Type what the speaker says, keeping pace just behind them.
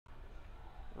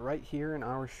Right here in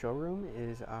our showroom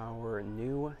is our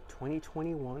new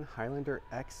 2021 Highlander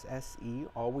XSE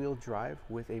all-wheel drive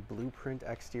with a blueprint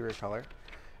exterior color.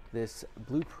 This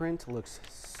blueprint looks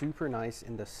super nice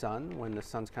in the sun. When the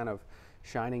sun's kind of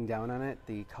shining down on it,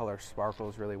 the color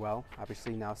sparkles really well.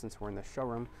 Obviously now, since we're in the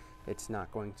showroom, it's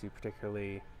not going to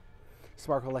particularly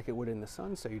sparkle like it would in the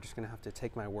sun, so you're just going to have to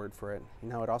take my word for it.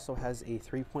 Now, it also has a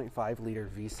 3.5 liter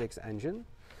V6 engine.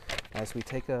 As we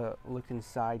take a look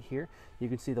inside here, you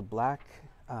can see the black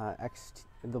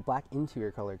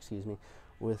interior color,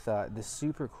 with this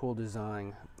super cool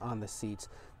design on the seats.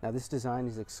 Now, this design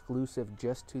is exclusive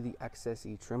just to the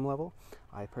XSE trim level.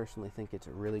 I personally think it's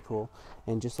really cool.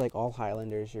 And just like all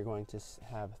Highlanders, you're going to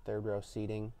have third row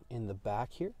seating in the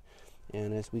back here.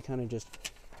 And as we kind of just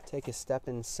take a step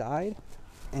inside,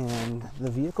 and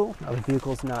the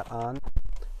vehicle's not on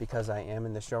because I am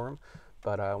in the showroom.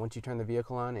 But once you turn the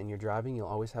vehicle on and you're driving, you'll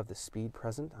always have the speed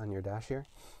present on your dash here.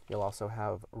 You'll also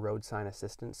have road sign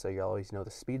assistance, so you'll always know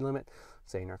the speed limit.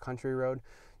 Say in our country road,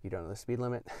 you don't know the speed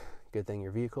limit. Good thing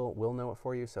your vehicle will know it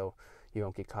for you, so you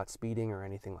won't get caught speeding or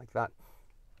anything like that.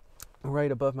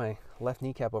 Right above my left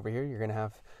kneecap over here, you're going to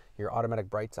have your automatic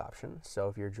brights option. So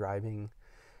if you're driving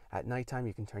at nighttime,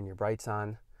 you can turn your brights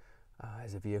on.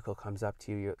 As a vehicle comes up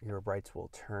to you, your brights will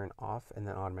turn off and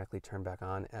then automatically turn back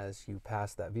on as you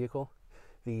pass that vehicle.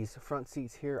 These front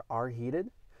seats here are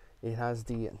heated. It has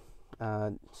the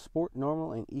Sport,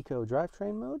 Normal, and Eco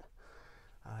drivetrain mode.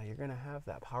 You're going to have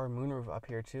that power moonroof up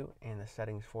here too, and the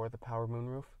settings for the power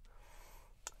moonroof.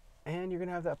 And you're going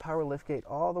to have that power liftgate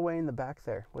all the way in the back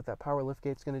there. What that power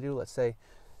liftgate's going to do, let's say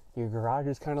your garage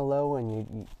is kind of low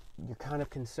and you're kind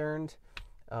of concerned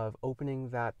of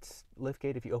opening that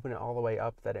liftgate. If you open it all the way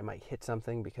up, that it might hit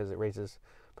something because it raises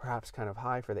perhaps kind of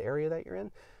high for the area that you're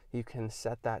in. You can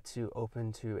set that to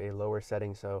open to a lower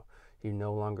setting, so you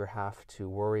no longer have to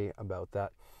worry about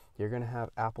that. You're going to have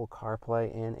Apple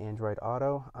CarPlay and Android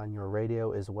Auto on your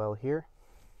radio as well here.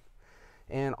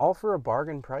 And all for a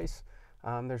bargain price.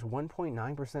 There's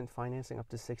 1.9% financing up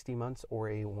to 60 months or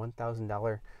a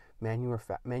 $1,000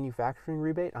 manufacturing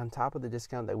rebate on top of the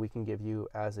discount that we can give you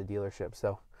as a dealership.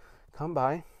 So come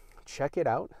by, check it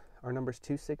out. Our number is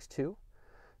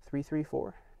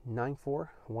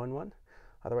 262-334-9411.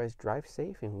 Otherwise, drive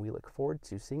safe, and we look forward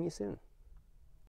to seeing you soon.